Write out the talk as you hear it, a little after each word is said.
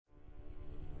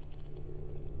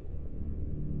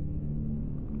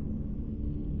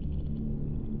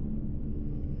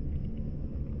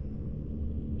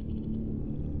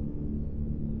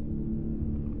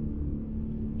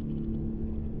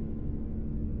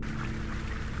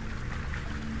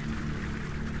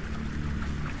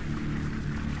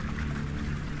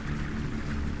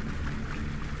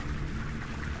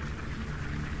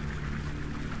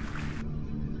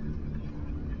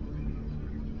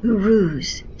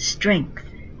Uruz, strength.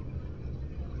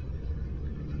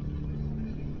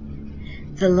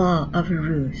 The law of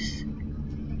Uruz.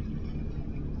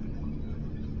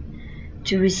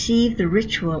 To receive the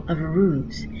ritual of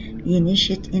Uruz, the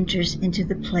initiate enters into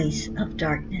the place of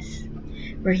darkness,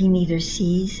 where he neither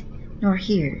sees nor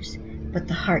hears but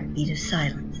the heartbeat of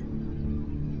silence.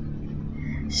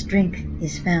 Strength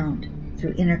is found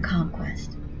through inner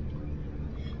conquest.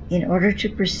 In order to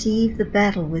perceive the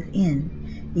battle within,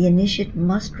 the initiate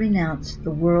must renounce the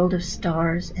world of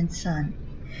stars and sun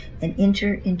and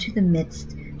enter into the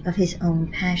midst of his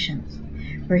own passions,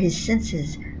 where his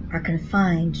senses are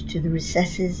confined to the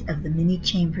recesses of the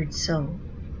many-chambered soul.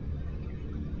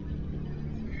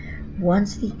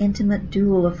 Once the intimate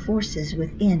duel of forces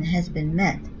within has been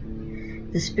met,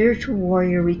 the spiritual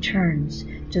warrior returns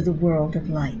to the world of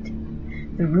light,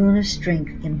 the rune of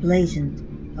strength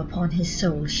emblazoned upon his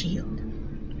soul shield.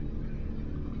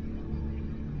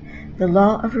 The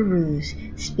law of Uruz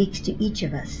speaks to each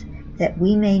of us that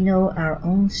we may know our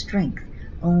own strength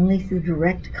only through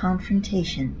direct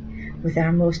confrontation with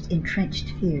our most entrenched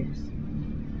fears.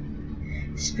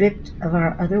 Stripped of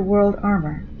our other-world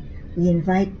armor, we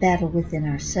invite battle within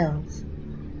ourselves.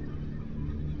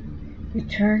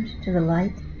 Returned to the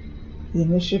light, the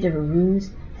initiate of Uruz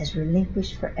has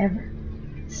relinquished forever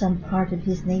some part of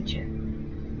his nature,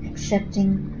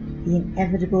 accepting the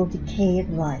inevitable decay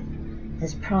of life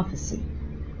as prophecy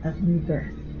of new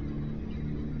birth.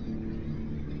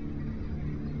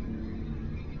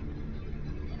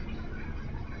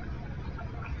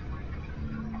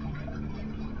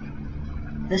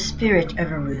 The spirit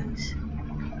of Uruz.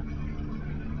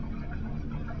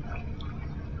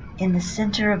 In the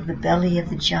center of the belly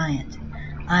of the giant,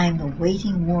 I am the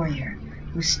waiting warrior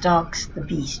who stalks the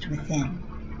beast within.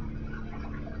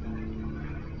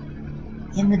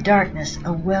 In the darkness,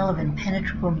 a well of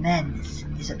impenetrable madness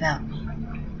is about me.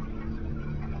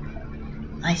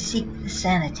 I seek the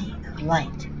sanity of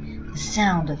light, the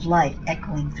sound of life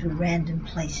echoing through random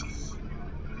places.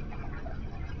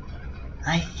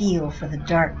 I feel for the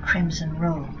dark crimson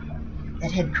robe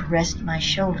that had caressed my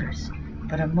shoulders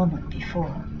but a moment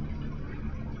before.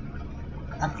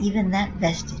 Of even that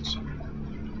vestige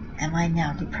am I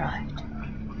now deprived.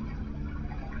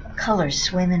 Colors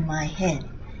swim in my head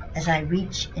as I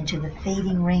reach into the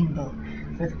fading rainbow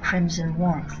for the crimson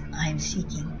warmth I am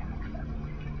seeking.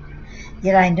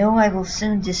 Yet I know I will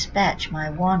soon dispatch my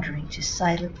wandering to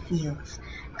silent fields,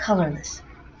 colorless,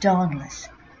 dawnless,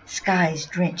 skies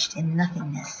drenched in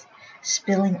nothingness,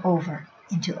 spilling over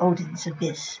into Odin's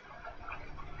abyss.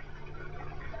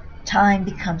 Time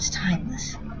becomes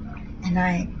timeless, and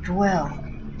I dwell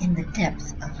in the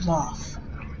depth of loss,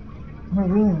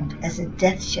 marooned as a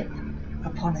death ship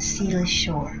upon a sealess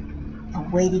shore,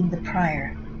 awaiting the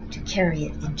prior to carry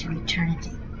it into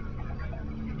eternity.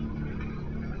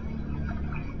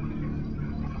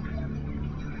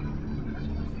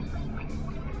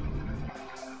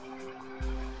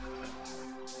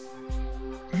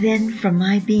 Then from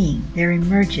my being there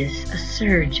emerges a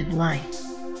surge of life,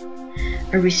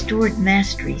 a restored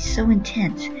mastery so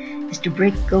intense as to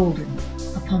break golden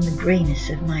upon the grayness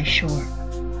of my shore.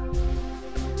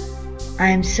 I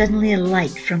am suddenly a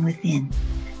light from within,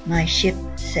 my ship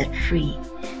set free,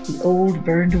 the old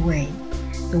burned away,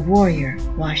 the warrior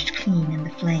washed clean in the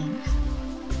flames.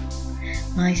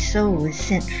 My soul is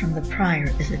sent from the prior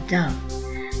as a dove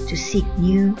to seek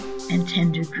new and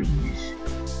tender greenness.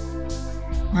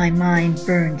 My mind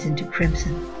burns into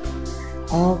crimson.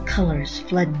 All colors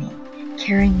flood me,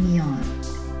 carrying me on,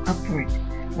 upward,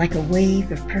 like a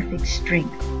wave of perfect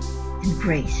strength and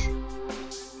grace.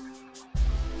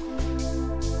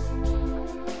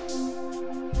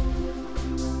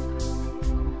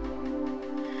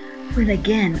 When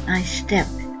again I step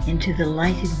into the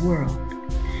lighted world,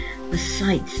 the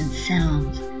sights and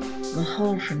sounds will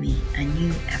hold for me a new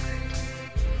effort.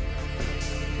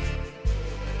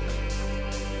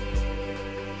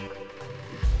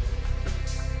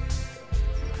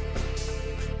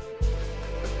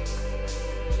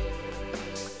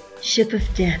 Ship of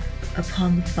death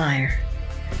upon the fire,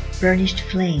 burnished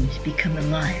flames become a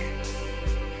lyre.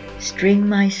 String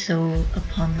my soul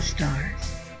upon the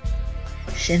stars,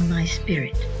 send my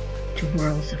spirit to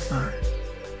worlds afar.